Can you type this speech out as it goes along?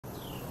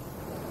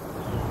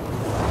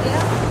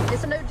Yeah,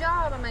 it's a new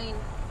job. I mean,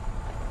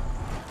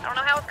 I don't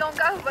know how it's gonna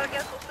go, but I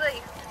guess we'll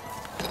see.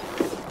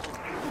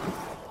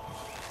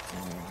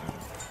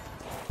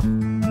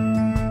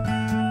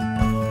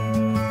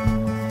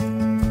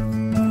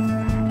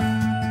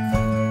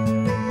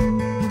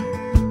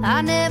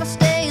 I never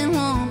stay in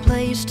one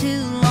place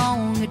too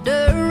long. A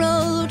dirt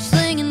road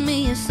singing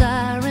me a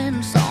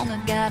siren song. I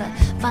gotta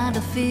find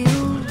a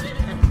field.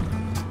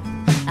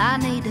 I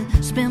need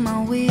to spin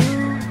my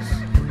wheels.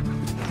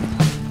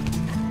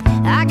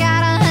 I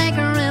got a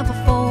hankering for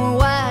 4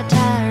 wide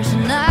tires,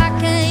 and I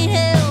can't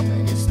help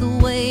it, it's the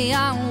way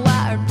I'm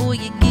wired. Boy,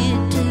 you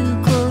get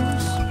too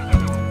close,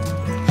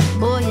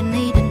 boy, you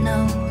need to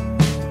know.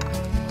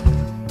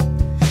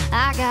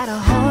 I got a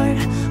heart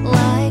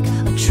like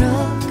a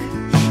truck.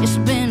 It's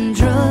been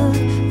drugged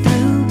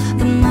through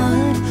the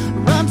mud,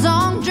 runs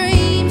on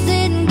dreams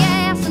and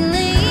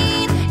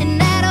gasoline, and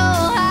that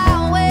old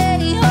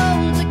highway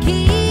holds a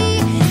key.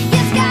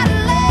 It's got a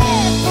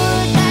left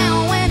foot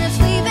down when it's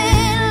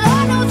leaving.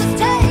 Lord knows it's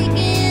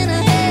taking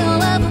a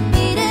hell of a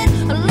beating.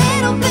 A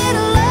little bit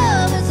of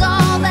love is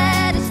all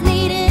that it's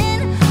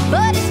needing,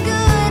 but as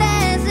good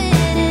as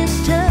it is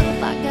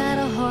tough, I got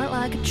a heart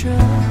like a truck.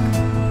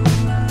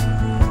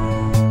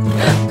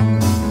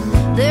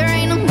 There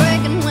ain't no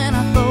breaking when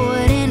I throw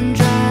it in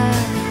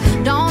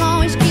drive. Don't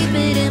always keep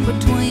it in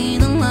between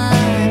the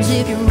lines.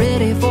 If you're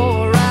ready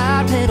for a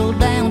ride, pedal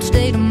down,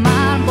 state of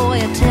mind.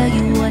 Boy, I tell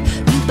you what,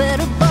 you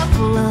better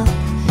buckle up.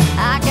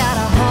 I got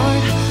a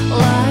heart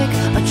like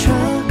a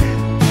truck.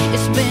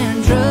 It's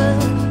been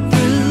drugged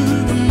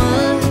through the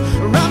mud,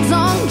 runs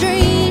on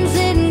dreams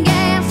and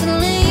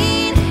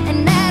gasoline,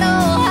 and that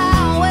old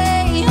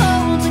highway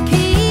holds a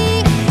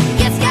key.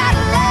 It's got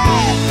a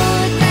left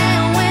foot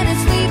down when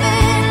it's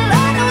leaving.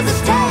 Lord knows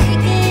it's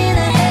taking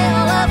a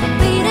hell of a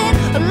beating.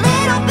 A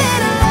little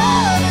bit of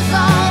love is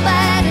all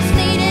that it's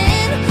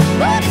needing,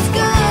 but as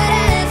good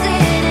as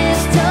it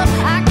is tough,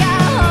 I got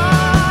a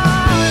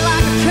heart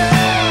like a truck.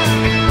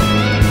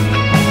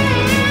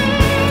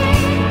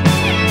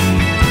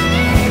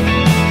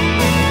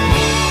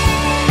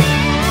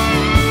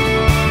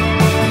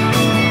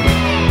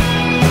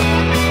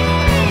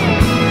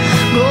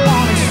 Go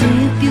on and see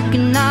if you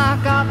can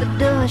knock off the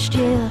dust,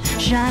 yeah.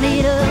 Shine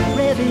it up,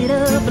 rev it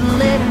up, and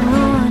let it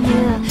run,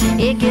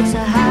 yeah. It gets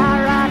a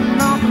high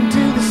riding off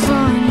into the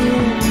sun,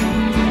 yeah.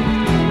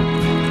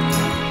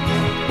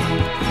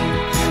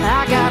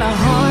 I got a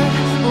heart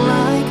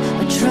like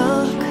a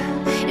truck.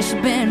 It's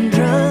been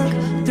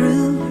drugged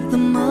through the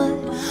mud,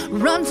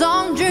 runs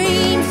on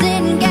dreams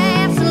and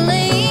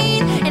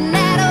gasoline, and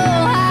that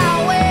old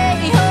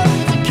highway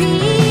holds a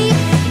key.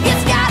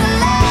 It's got a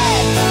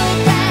left foot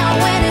down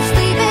when it's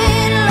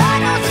leaving. Lord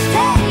knows it's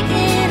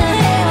taking a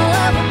hell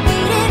of a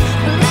beating.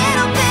 A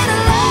little bit of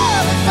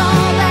love is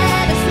all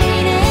that it's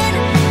needing,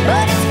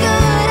 but as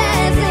good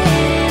as it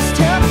is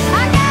tough,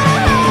 I got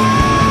a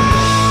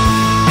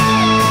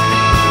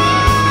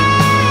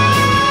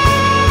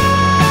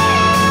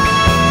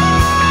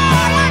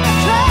heart like a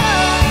truck.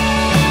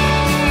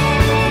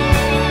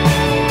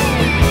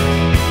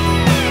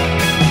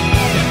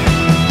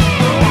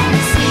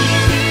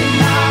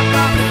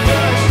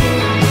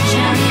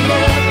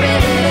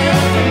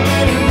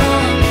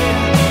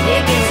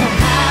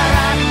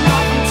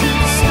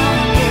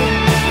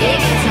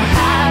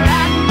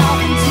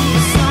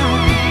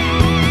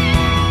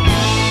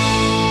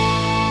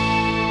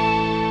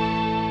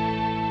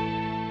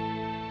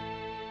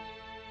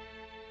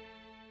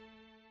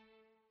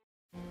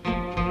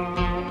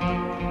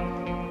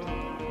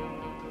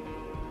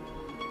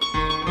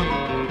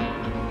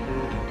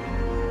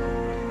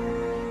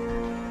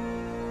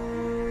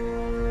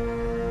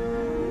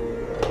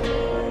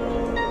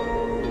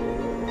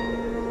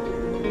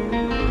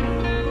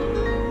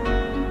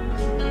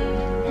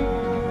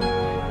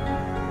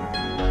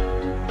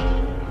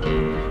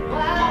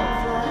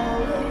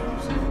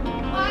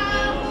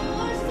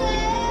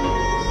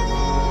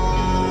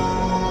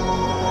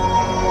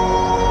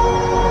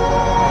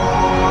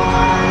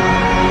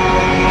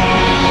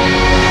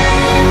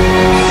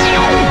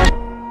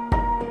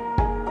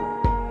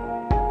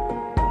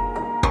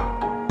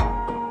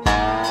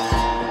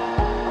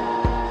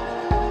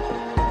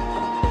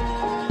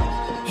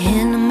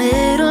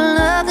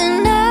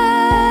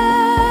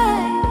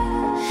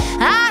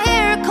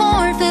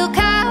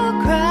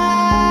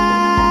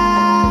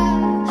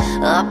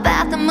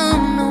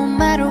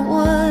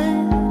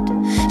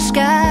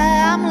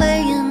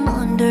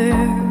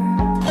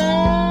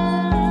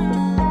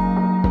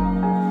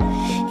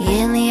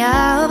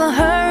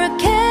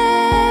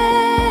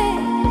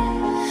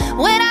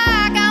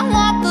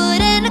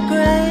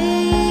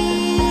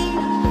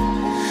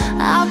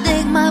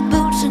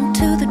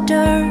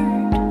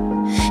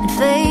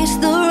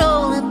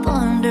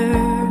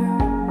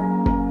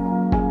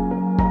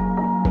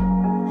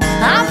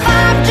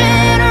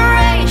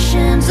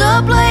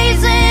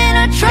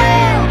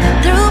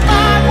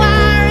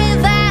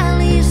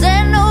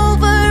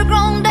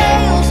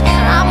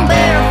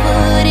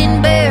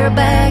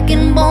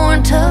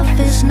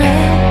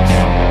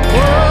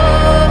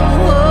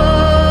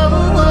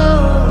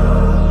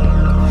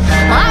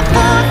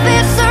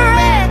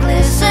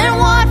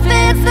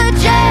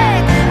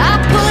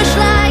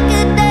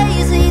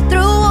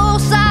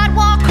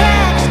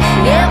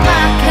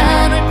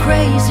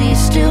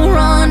 still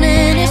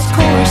running its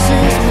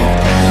courses with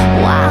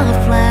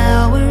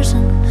wildflowers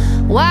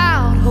and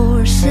wild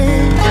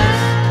horses.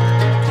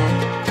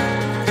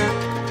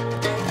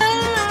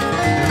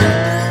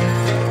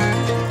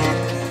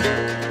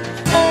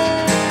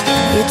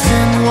 It's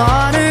in the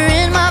water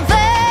in my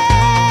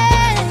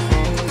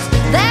veins,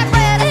 that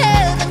red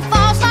heaven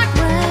falls like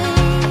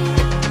rain.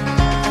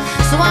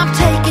 So I'm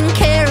taking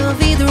care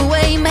of either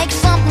way, make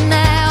something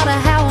out of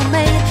how I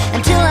made it,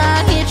 until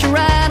I hitch a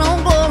ride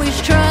on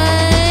glory's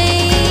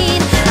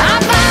train.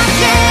 I'm 5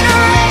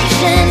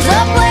 generations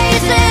of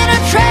blazing a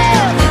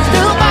trail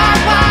through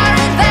barbed wire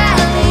and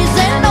valleys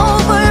and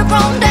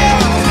overgrown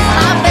dales.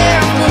 I'm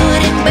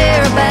barefoot and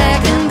bareback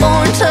and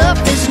born tough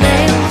as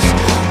nails.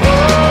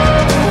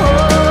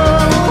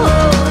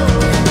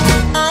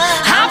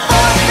 I'm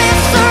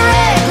 4/5 a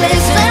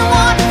reckless and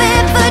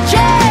 1/5 a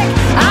jack.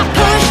 I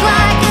push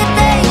like a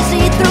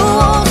daisy through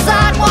old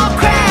sidewalk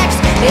cracks.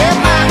 Yeah,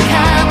 my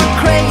kind of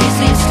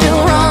crazy, still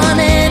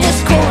running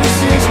its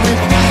courses with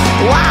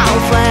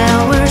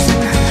wildflowers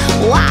and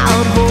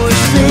wild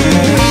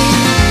horses.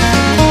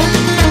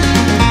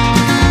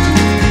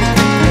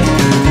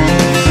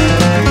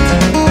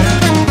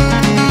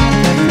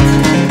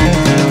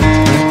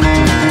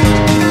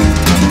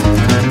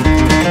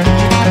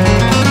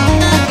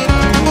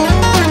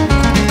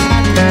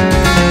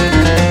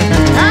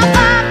 I'm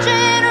 5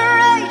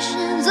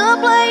 generations of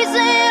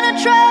blazing a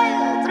trail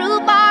through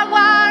barbed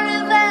wire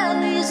and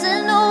valleys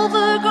and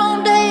overgrown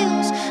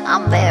dales.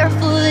 I'm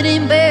barefoot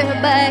and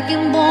bareback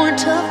and born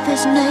tough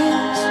as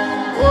nails.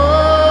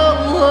 Whoa,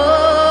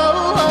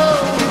 whoa, whoa.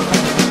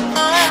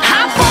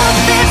 I'm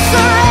 4/5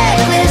 a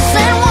reckless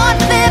and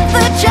 1/5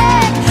 a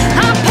jack.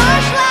 I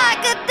push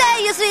like a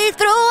daisy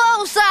through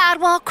old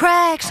sidewalk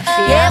cracks.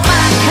 Yeah,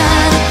 my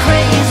kind of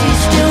crazy,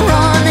 still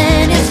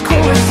running its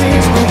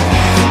courses with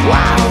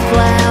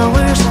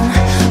wildflowers and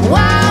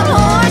wild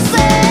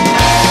horses.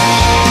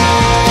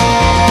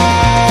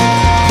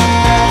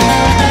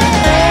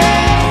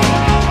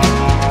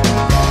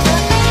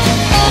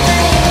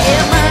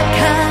 Yeah, my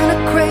kind of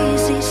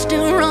crazy,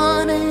 still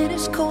running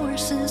its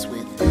courses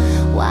with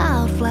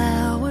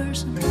wildflowers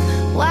and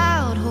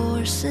wild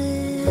horses.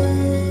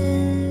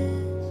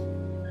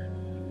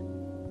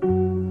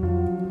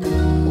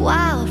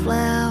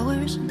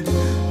 Wildflowers and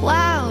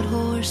wild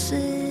horses.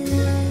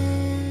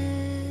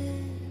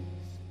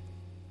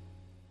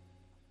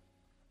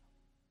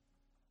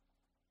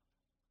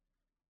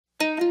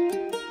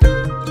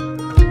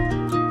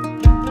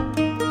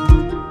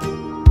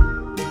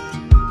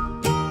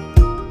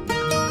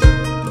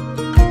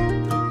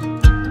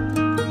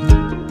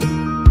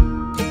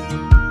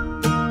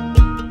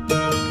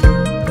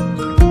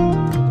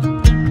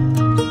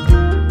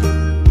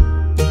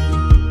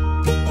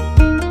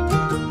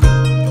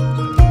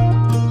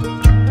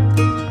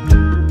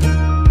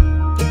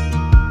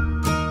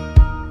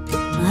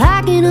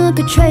 I can hook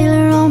a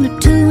trailer on a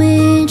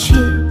 2-inch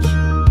hitch.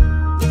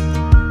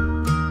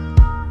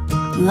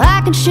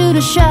 I can shoot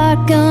a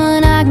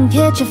shotgun, I can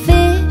catch a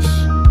fish.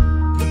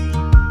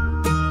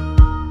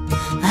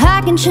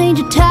 I can change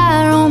a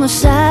tire on the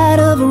side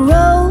of a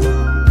road.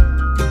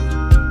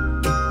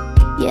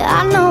 Yeah,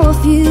 I know a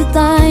few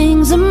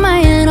things a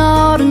man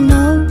ought to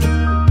know.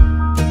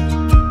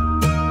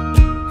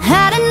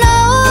 How to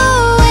know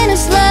when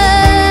it's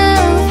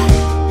love,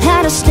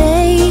 how to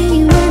stay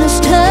when it's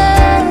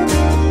tough,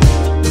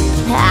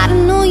 how to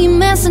know you're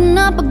messing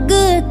up a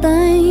good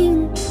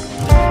thing,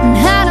 and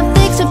how to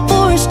fix it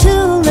before it's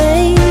too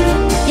late.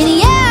 And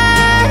yeah,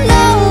 I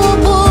know a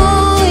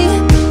boy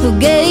who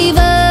gave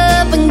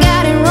up and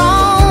got it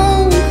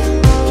wrong.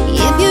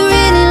 If you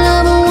really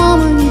love a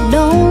woman, you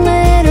don't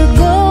let her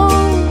go.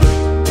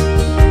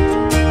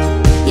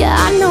 Yeah,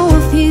 I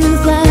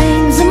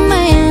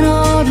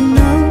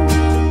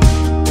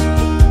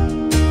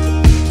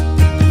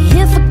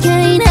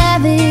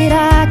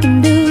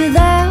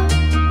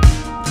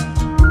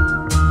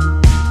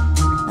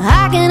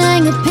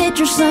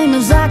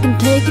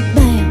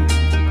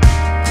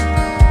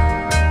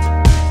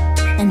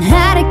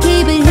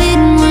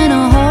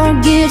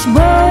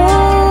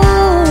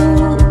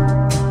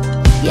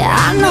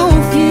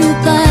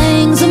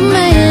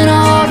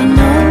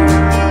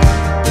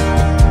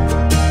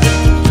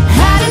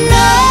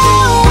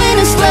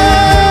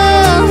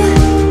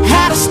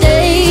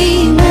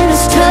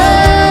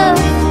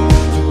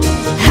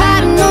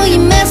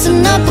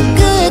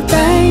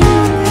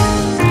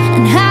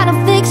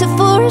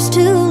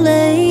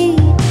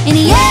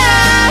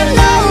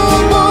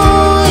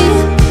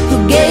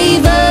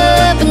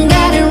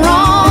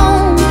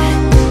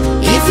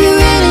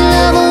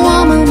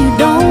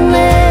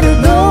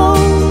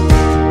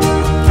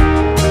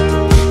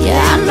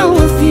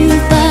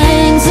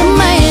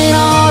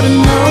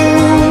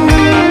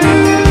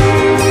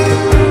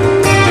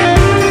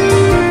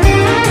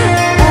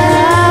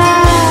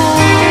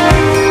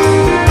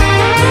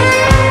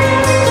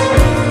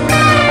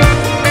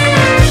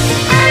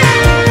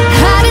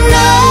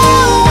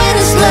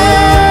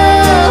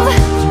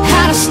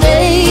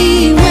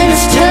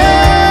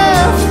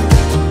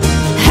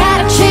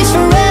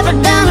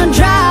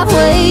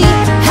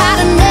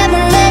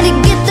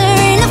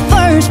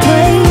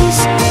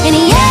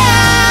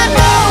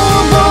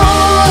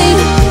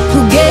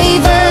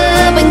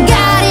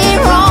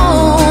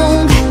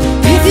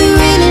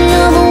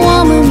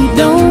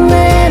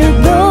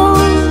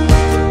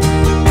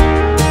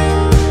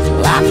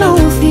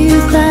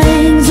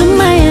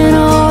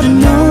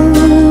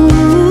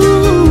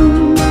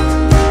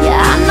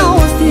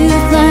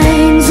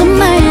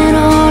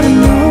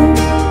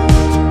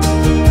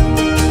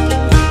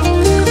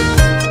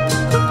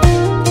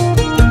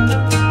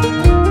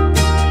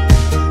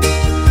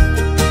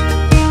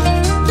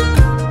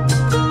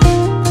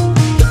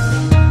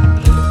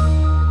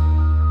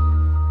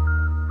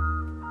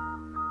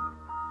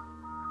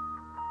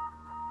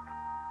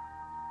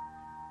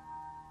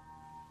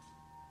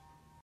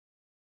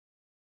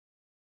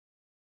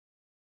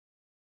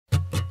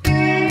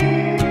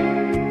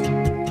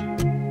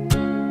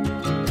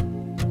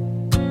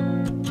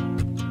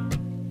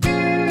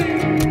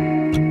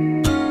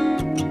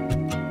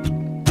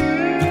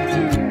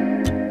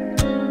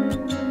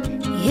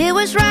It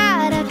was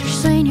right after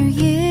senior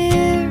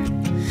year,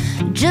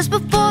 just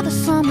before the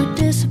summer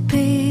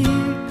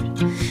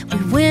disappeared. We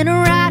went a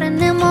riding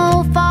them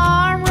old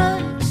farm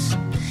ruts,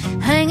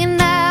 hanging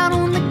out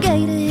on the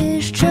gate of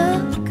his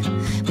truck.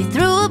 We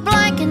threw a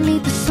blanket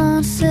neath the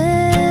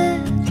sunset,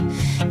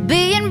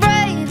 being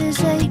brave as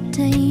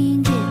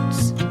 18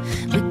 gets.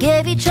 We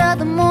gave each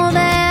other more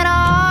than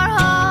our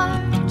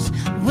hearts,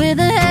 with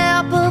the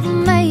help of a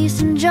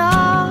mason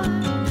jar.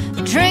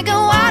 Drinking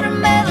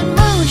watermelon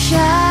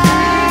moonshine,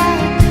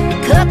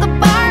 cut the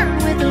barn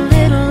with a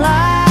little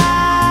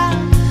light,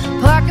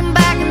 parking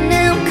back in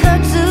them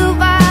kudzu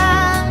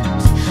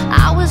vines.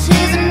 I was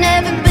his and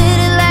every bit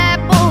of that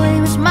boy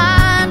was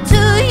mine.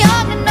 Too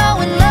young to know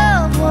what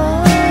love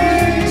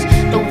was,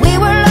 but we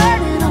were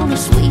learning on the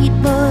sweet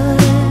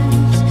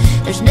buzz.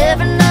 There's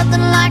never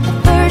nothing like the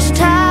first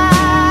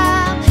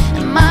time,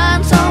 and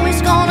mine's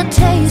always gonna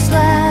taste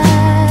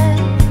like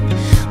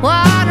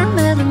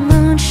watermelon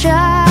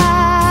moonshine.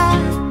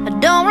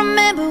 Don't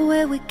remember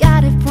where we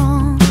got it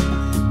from,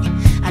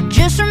 I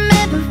just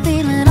remember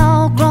feeling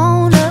all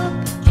grown up,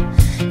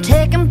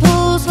 taking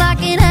pulls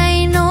like it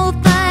ain't no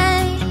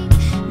thing.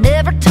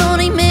 Never told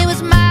him it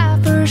was my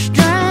first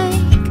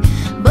drink,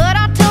 but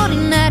I told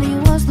him that he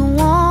was the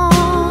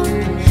one.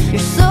 You're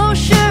so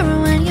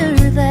sure when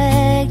you're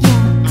that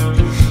young,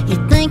 you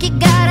think you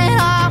got it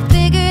all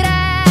figured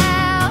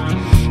out.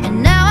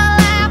 And now I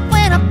laugh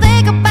when I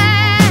think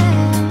about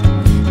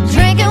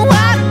drinking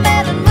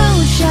watermelon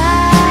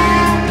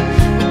moonshine.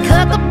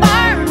 Cut the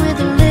barn with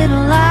a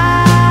little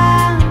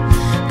light,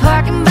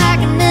 parking back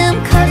in them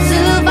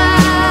kudzu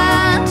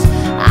vines.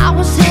 I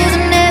was his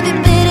and every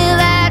bit of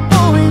that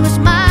boy was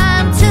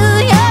mine. Too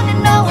young to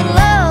know what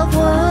love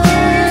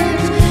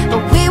was,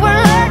 but we were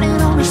learning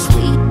on a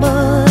sweet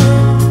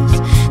buzz.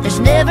 There's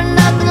never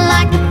nothing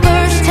like the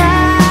first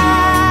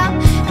time,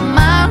 and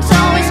mine's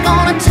always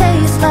gonna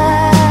taste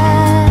like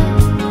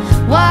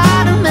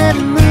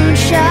watermelon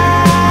moonshine.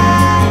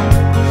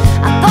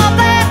 I thought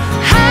that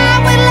high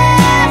would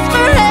last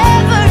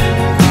forever,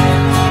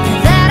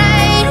 that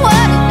ain't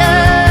what it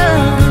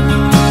does.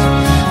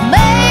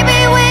 Maybe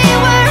we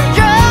were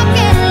drunk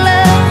in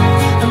love,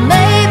 or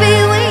maybe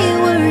we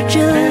were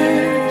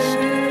just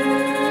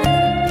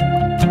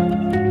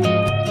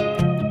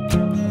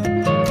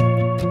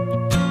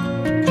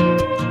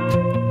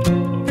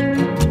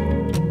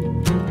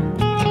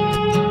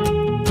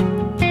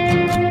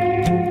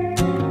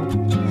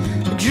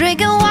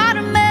drinking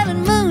watermelon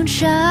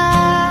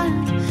moonshine.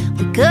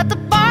 We cut the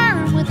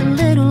barn with a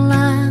little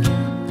line,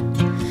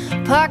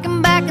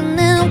 parking back in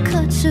them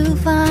kudzu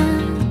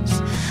vines.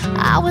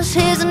 I was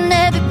his and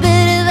every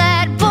bit of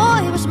that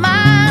boy was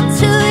mine.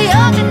 Too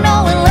young to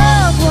know what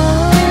love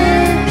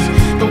was,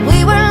 but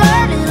we were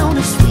learning on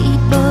a sweet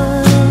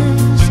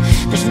buzz.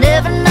 There's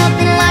never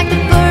nothing like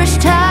the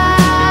first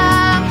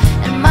time,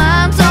 and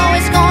mine's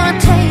always gonna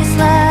taste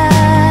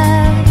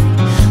like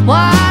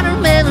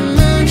watermelon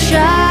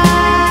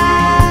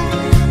moonshine,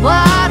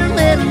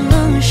 watermelon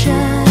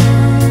moonshine.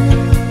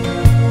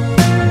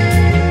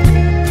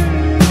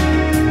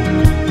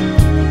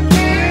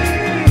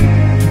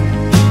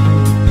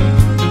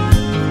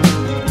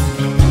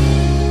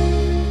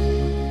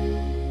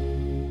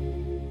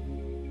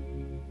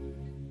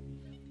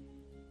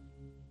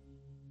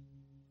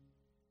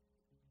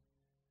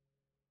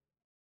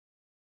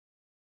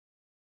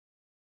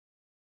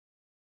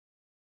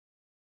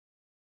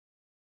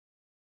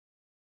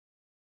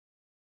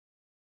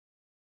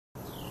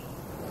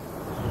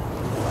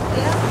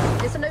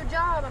 Yeah, it's a new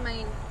job. I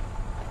mean,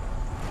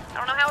 I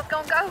don't know how it's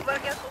gonna go, but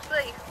I guess we'll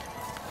see.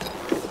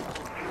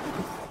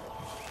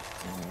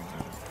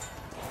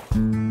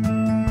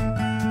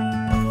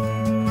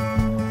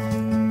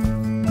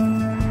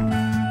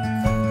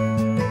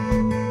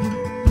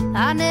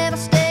 I never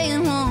stay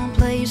in one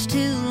place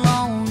too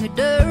long. A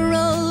dirt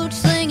road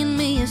singing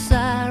me a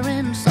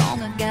siren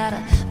song. I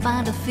gotta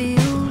find a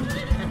field,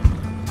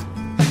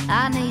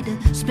 I need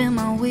to spin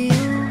my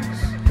wheels.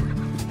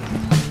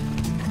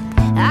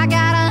 I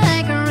got a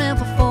hankering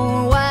for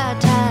 4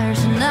 wide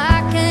tires, and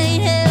I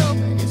can't help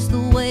it, it's the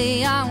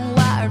way I'm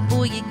wired.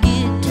 Boy, you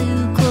get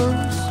too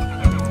close,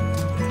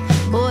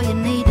 boy, you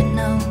need to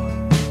know.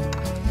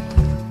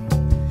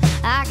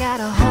 I got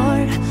a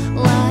heart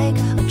like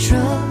a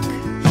truck,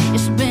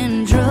 it's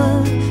been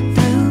drugged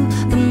through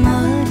the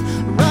mud,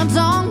 runs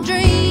on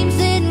dreams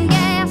and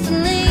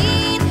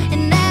gasoline,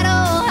 and that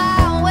old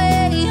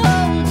highway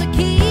holds a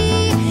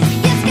key.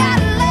 It's got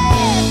a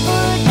left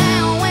foot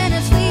down when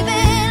it's leaving.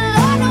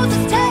 Lord knows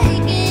it's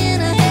taking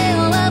a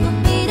hell of a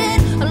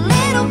beating. A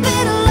little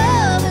bit of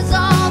love is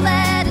all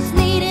that it's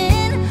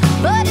needing,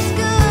 but as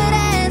good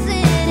as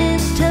it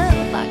is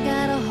tough, I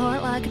got a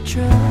heart like a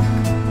truck.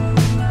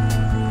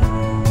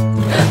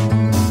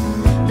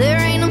 There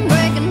ain't no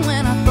breaking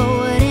when I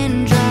throw it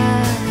in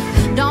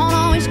drive. Don't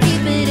always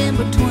keep it in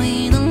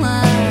between the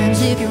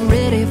lines. If you're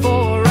ready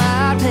for a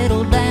ride,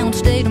 pedal down,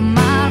 state of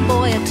mind.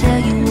 Boy, I tell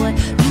you what,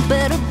 you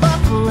better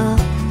buckle up.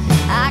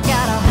 I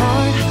got a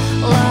heart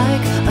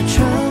like a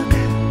truck,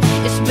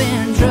 it's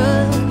been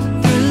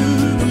drugged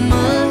through the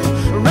mud,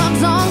 runs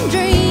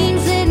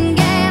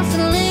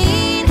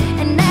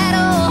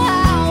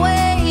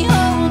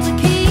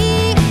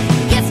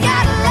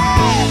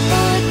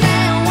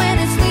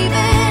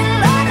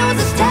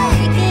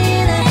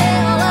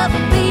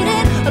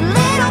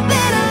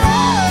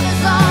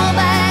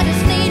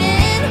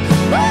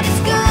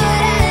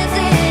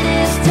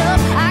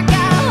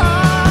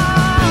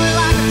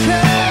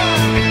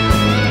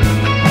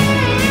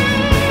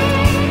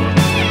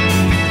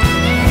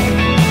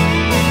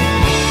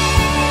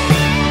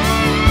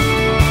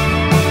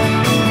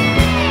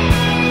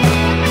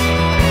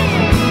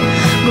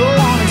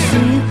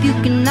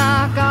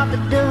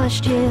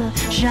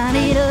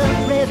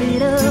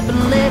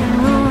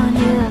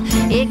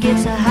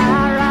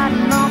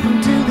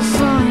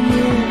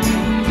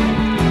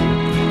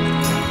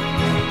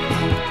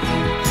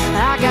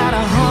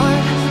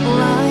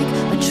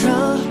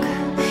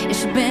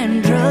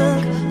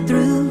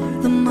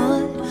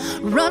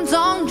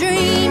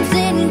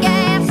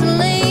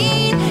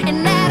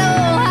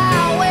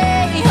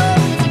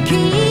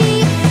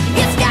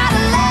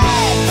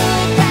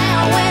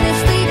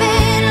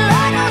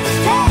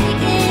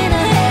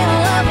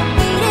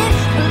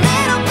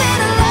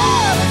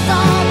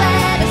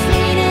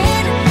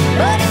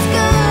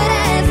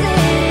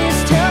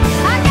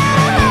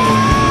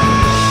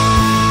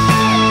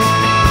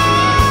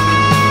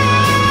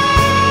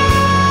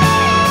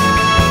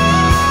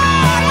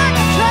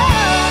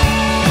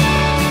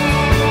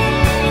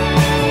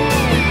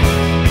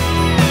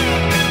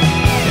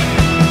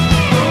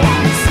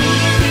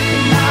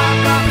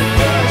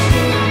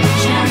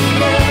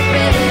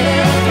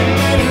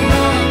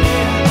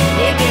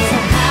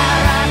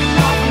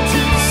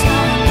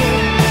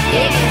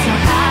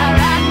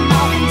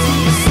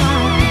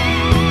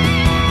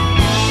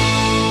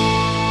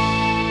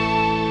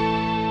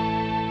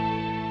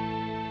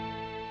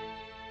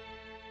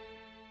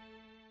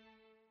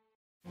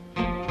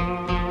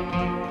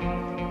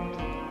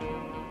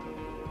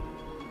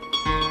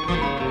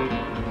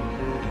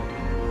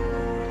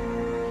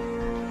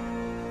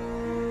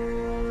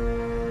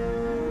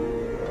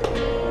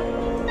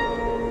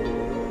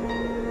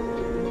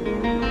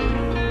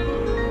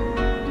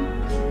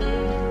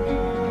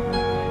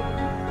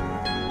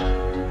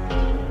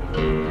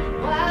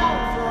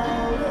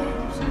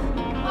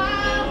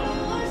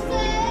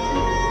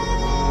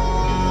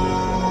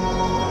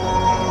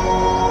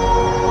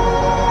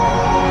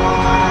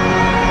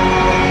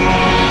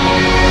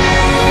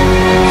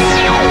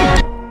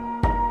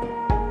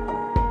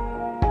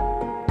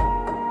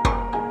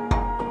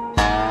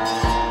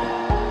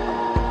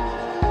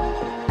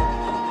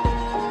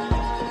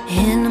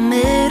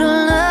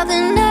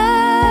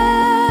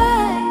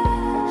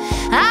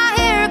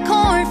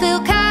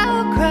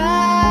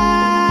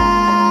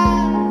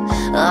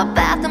up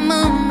at the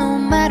moon no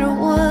matter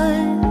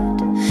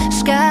what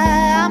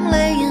sky I'm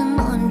laying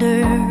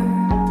under.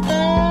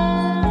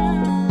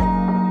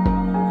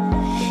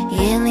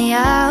 In the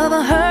eye of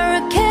a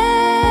hurricane,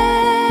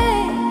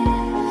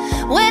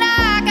 when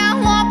I got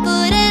one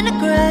foot in the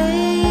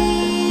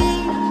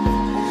grave,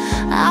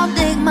 I'll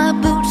dig my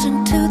boots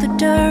into the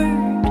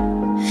dirt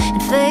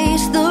and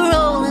face the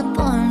rolling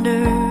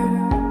thunder.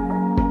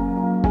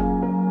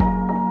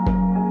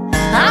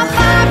 I'm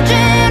 5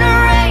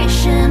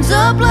 generations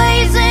of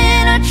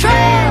blazing a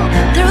trail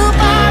through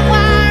barbed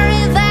wire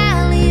and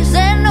valleys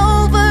and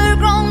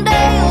overgrown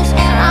dales.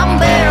 I'm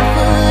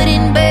barefoot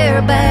and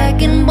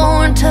bareback and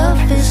born tough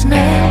as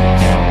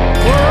nails.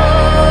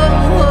 Whoa,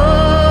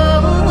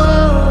 whoa,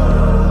 whoa.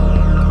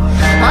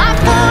 My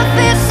 4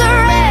 fists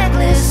are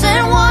reckless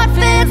and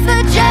 1/5 a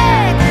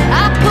jack.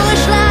 I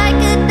push like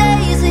a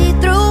daisy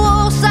through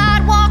old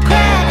sidewalk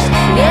cracks.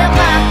 Yeah,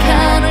 my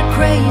kind of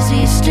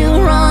crazy, still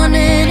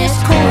running its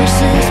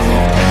courses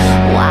with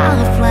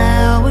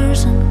wildflowers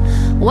and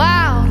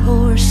wild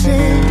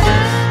horses.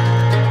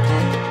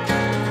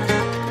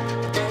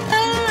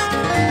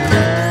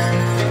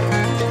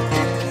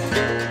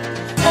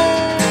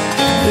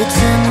 It's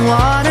in the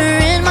water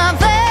in my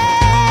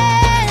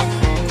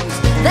veins,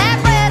 that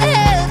red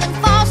heaven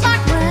falls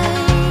like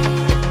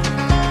rain.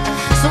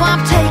 So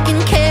I'm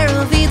taking care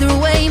of either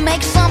way,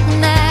 make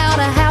something out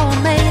of how I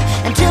made it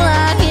until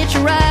I hit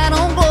you right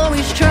on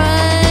glory's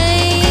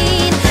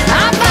train.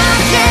 I'm 5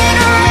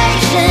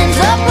 generations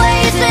of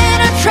blazing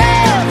a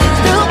trail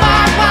through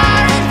barbed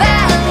wire and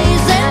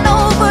valleys and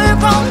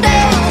overgrown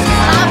dales.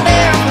 I'm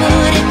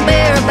barefoot and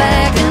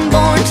bareback and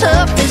born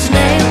tough as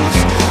nails.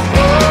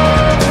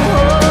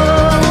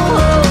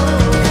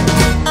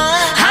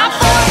 I'm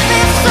 4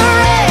 fists are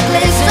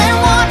reckless and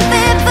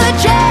 1/5 a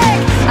jack.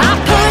 I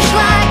push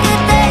like a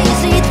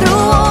daisy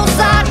through old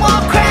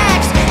sidewalk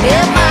cracks.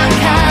 Yeah, my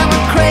kind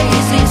of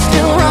crazy,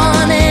 still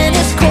running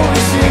its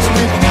courses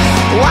with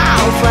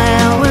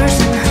wildflowers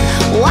and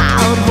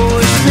wild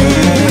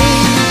horses.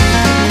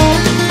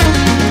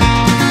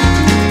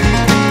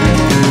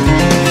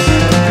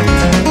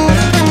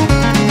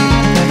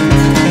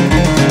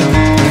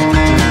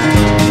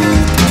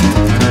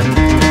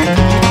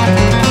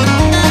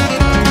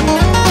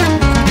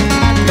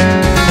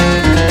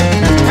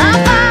 I'm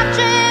 5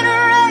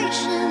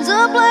 generations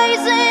of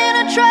blazing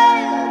a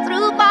trail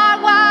through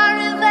barbed wire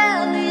and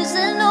valleys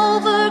and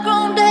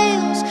overgrown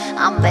dales.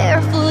 I'm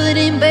barefoot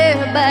and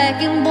bareback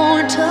and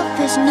born tough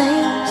as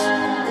nails.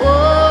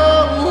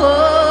 Whoa,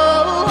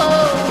 whoa,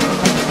 whoa.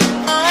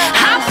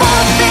 I'm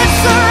 4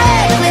 fists are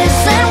reckless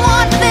and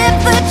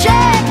 1/5 a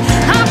jack.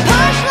 I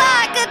push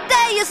like a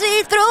daisy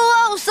through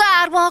old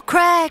sidewalk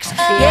cracks.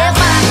 Yeah,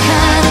 my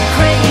kind of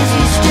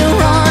crazy, still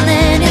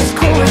running its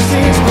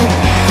courses with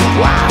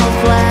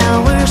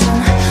wildflowers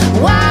and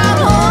wild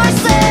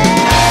horses.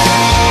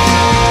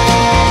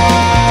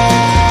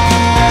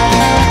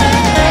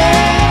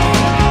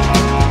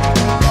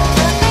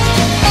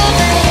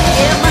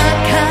 Yeah, my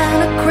kind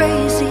of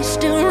crazy,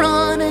 still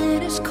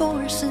running its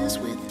courses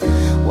with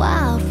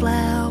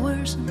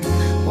wildflowers and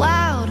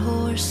wild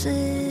horses.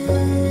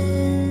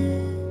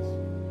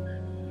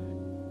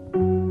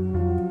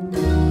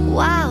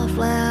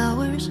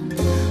 Wildflowers and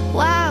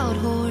wild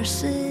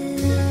horses.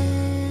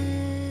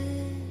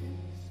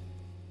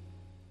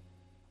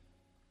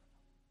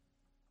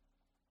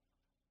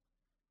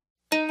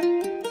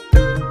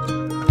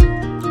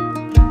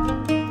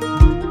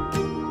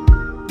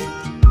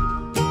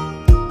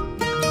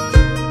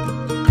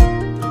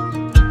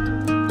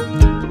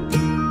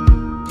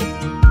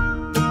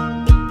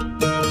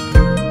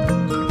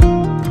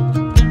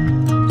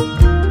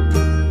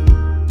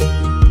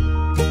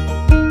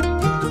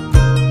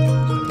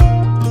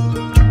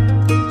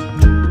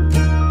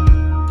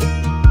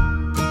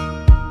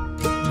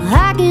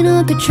 I can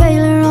hook a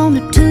trailer on a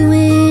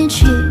 2-inch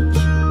hitch.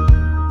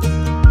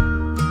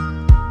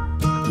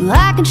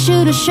 I can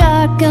shoot a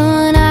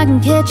shotgun, I can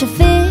catch a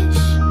fish.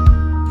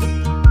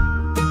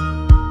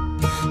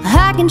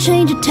 I can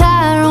change a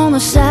tire on the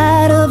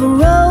side of a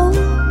road.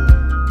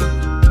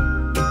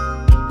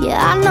 Yeah,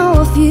 I know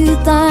a few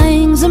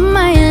things a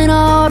man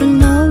ought to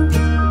know.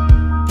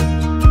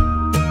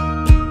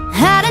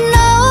 How to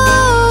know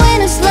when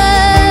it's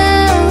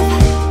love,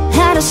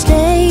 how to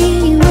stay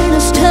when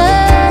it's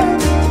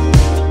tough,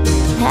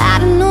 how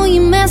to know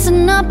you're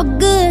messing up a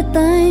good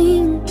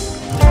thing,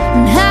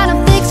 and how to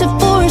fix it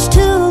before it's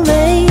too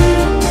late.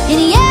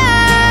 And yeah,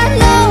 I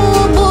know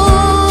a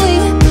boy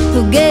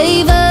who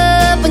gave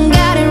up and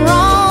got it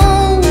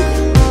wrong.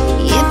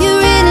 If you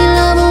really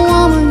love a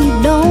woman, you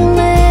don't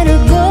let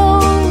her go.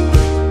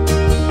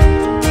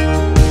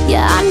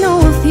 Yeah, I know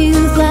a few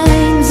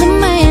things a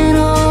man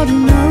ought to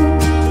know.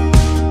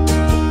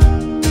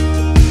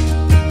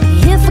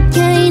 If I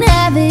can't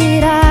have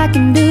it, I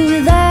can do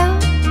without.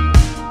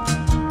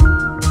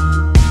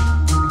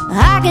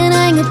 I can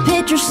hang a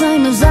picture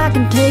same as I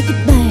can take it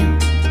down.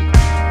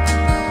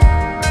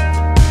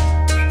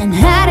 And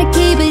how to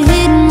keep it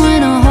hidden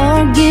when a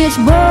heart gets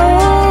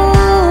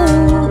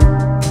broke.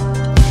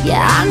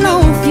 Yeah, I know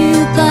a few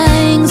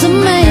things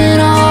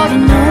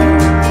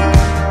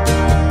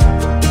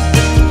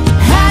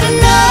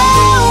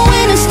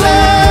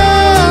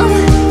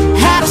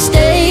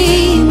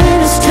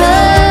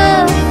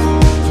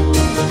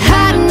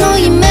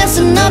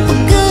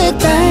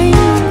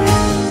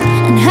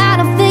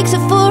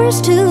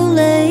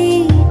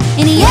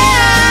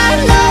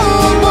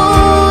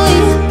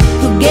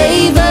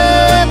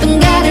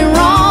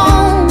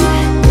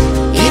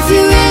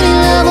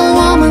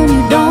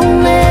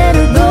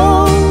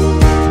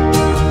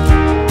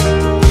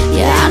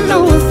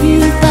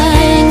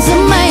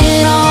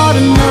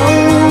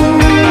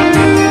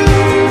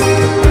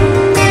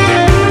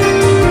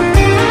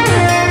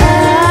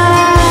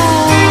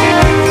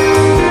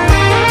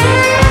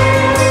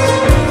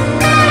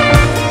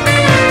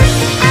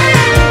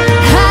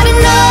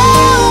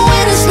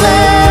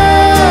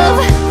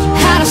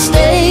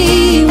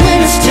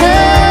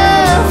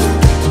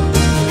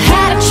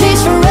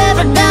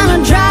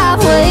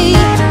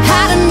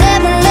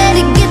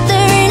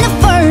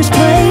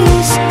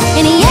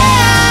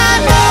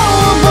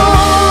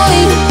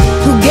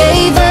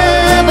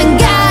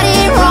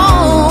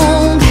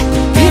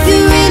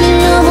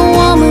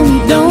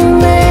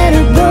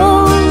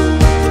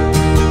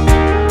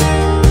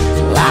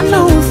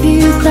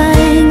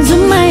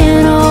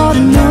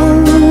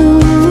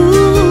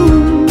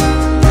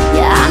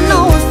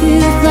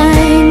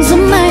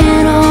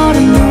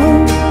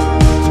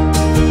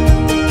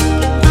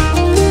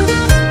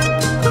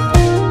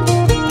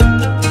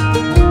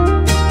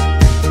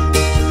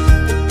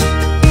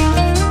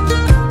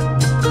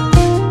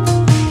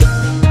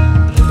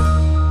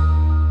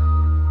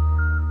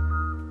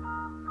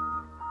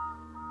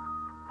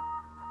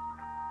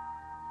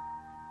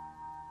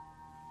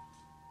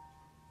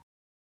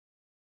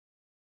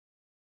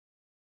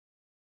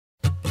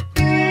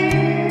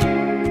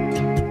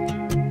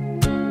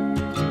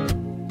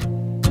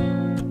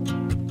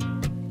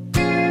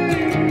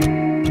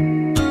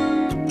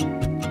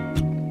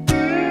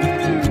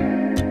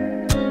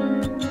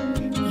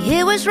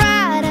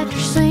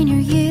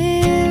senior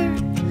year,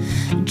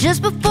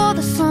 just before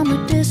the summer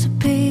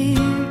disappeared.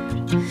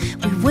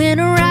 We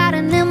went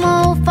riding them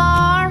old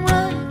farm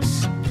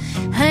ruts,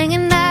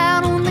 hanging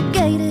out on the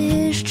gate of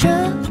his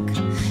truck.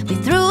 We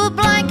threw a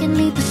blanket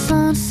beneath the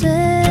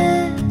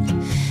sunset,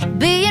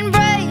 being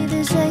brave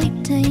as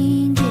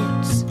 18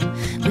 gets.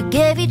 We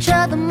gave each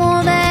other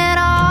more than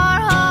our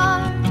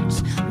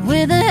hearts,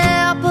 with the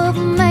help of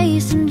a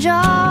mason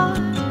jar,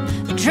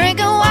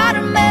 drinking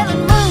watermelon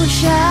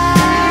moonshine.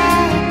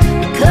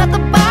 We cut the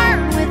barn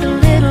with a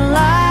little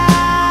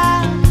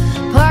light,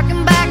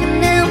 parking back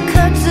in them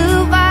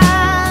kudzu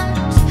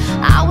vines.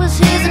 I was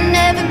his and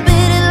every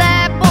bit of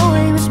that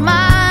boy was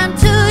mine.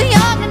 Too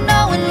young to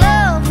know what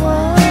love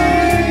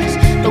was,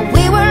 but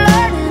we were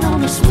learning on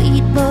the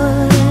sweet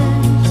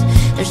buzz.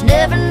 There's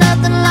never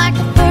nothing like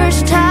the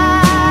first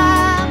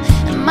time,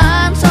 and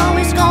mine's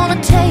always gonna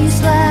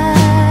taste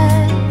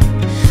like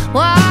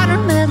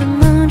watermelon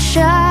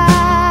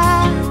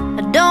moonshine.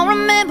 I don't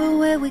remember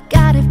where we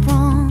got it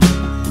from,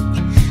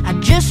 I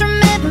just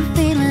remember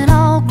feeling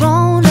all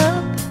grown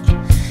up,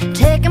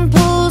 taking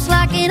pulls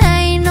like it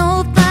ain't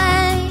no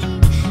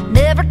thing.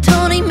 Never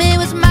told him it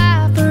was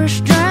my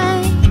first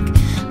drink,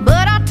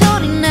 but I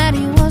told him that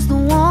he was the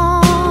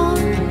one.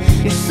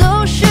 You're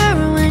so sure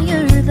when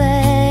you're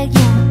that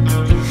young,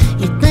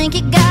 you think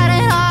you got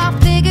it all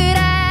figured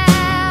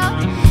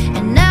out.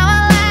 And now I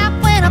laugh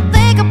when I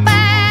think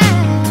about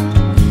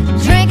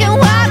drinking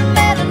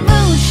watermelon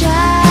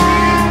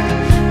moonshine.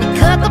 We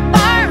cut the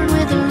barn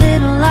with a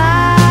little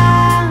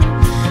light,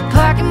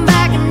 parking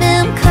back in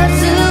them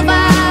kudzu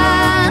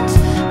vines.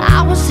 I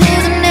was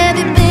his and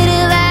every bit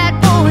of that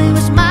boy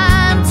was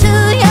mine.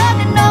 Too young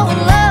to know what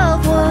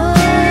love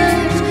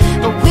was,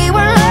 but we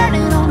were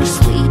learning on a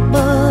sweet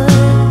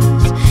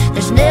buzz.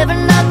 There's never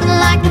nothing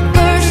like the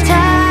first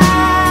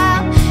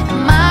time, and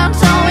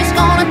mine's always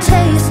gonna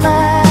taste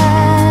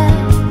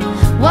like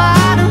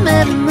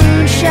watermelon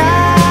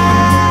moonshine.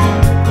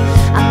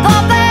 I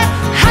thought that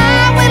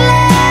high would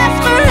last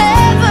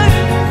forever,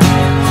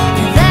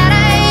 and that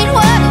ain't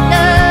what it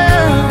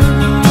does.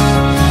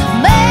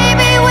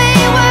 Maybe we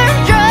were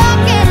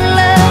drunk in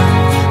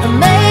love, or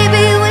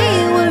maybe we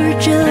were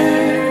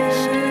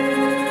just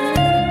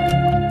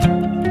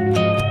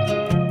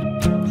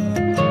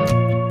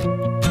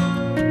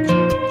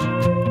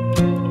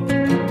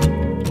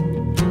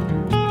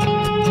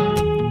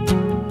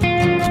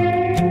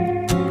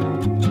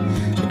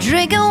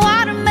drinking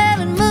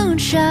watermelon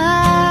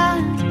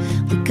moonshine.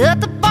 We cut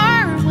the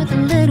barn with a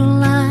little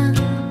line,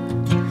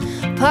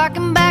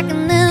 parking back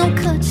in them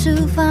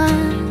kudzu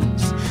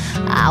vines.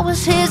 I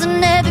was his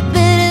and every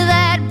bit of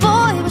that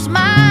boy was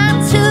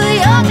mine. Too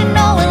young to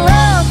know what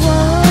love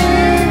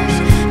was,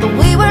 but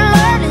we were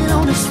learning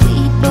on a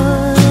sweet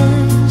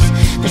buzz.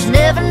 There's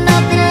never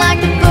nothing like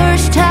the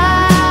first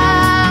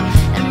time,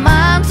 and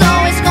mine's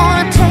always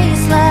gonna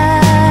taste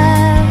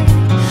like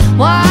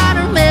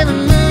watermelon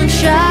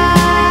moonshine.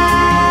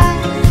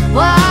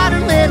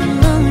 Watermelon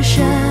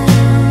moonshine.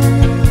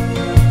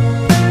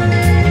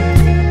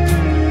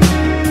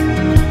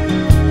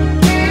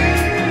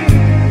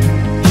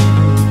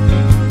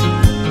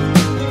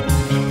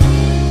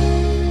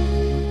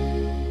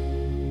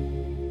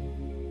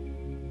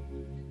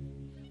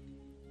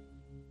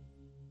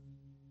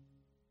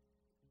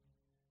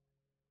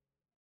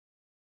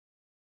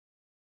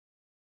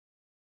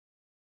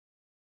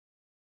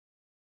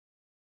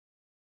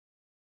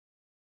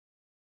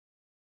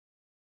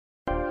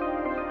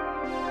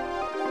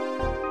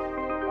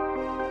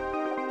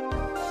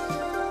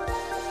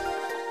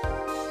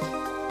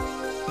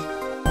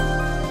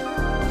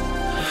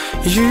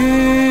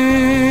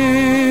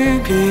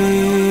 You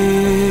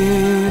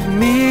give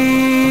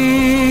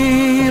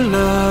me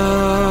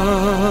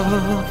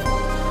love.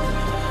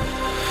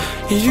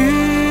 You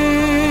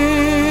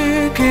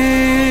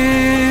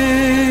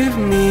give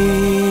me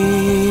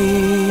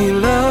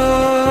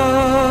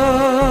love.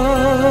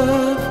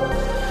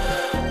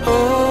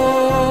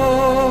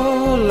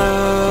 Oh,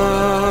 love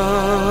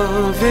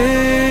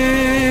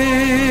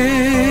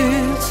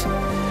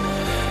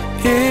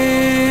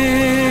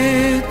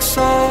it's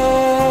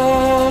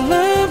all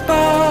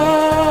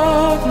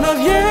about love,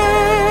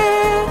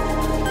 yeah.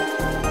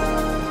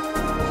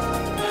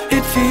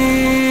 It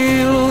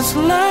feels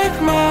like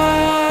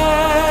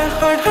my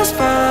heart has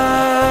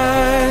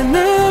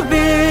finally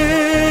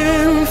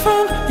been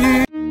found.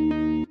 You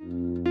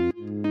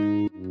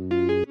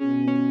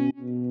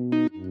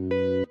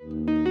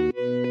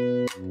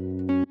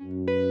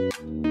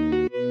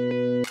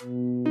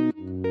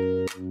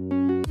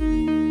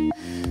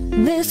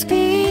They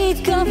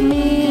speak of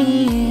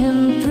me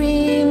in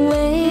three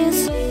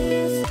ways.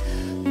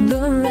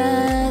 The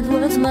right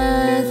was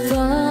my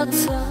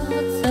thoughts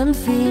and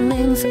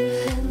feelings,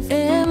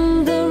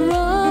 and the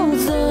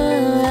roads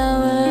are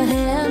our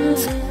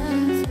hands.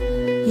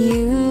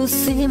 You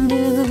seem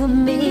to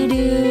me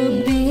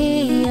to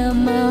be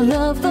among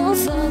of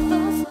those.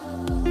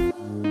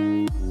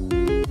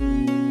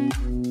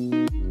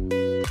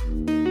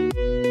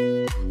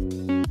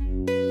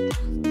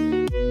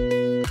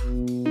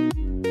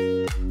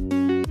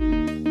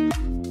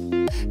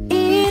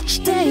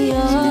 each day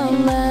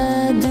all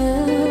I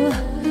do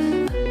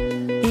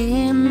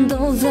in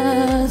those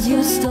eyes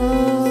you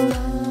stole.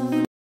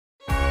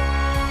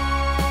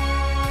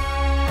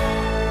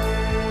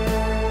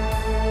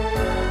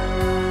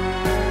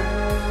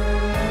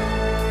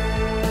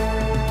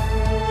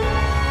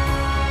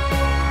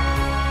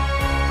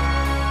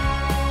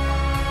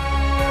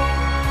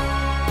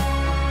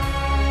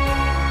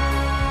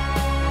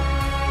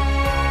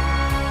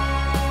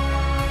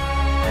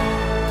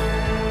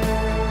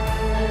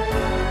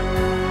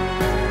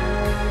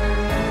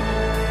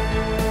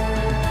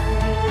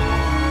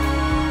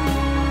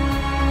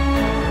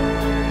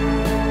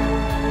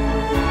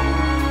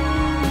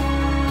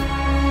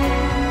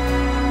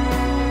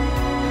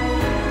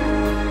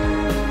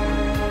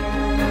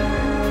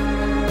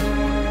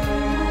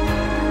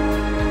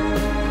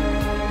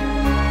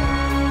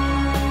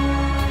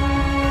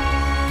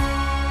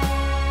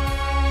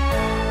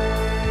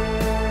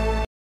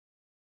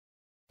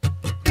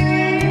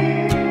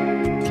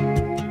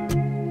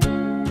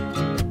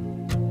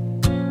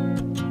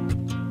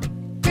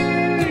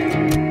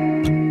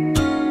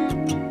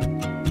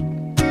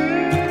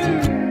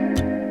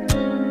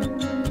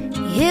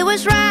 It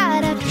was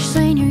right after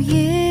senior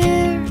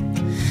year,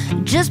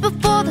 just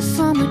before the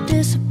summer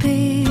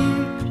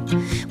disappeared.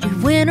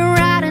 We went a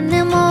riding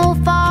them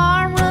old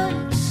farm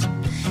ruts,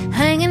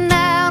 hanging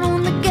out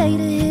on the gate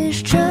of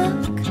his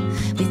truck.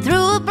 We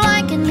threw a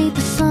blanket neath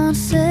the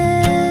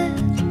sunset,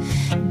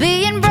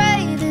 being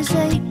brave as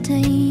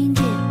 18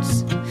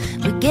 gets.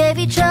 We gave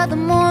each other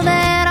more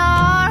than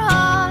our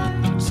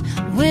hearts,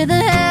 with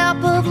the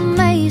help of a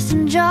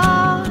mason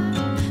jar,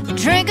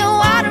 drinking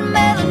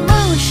watermelon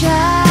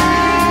moonshine.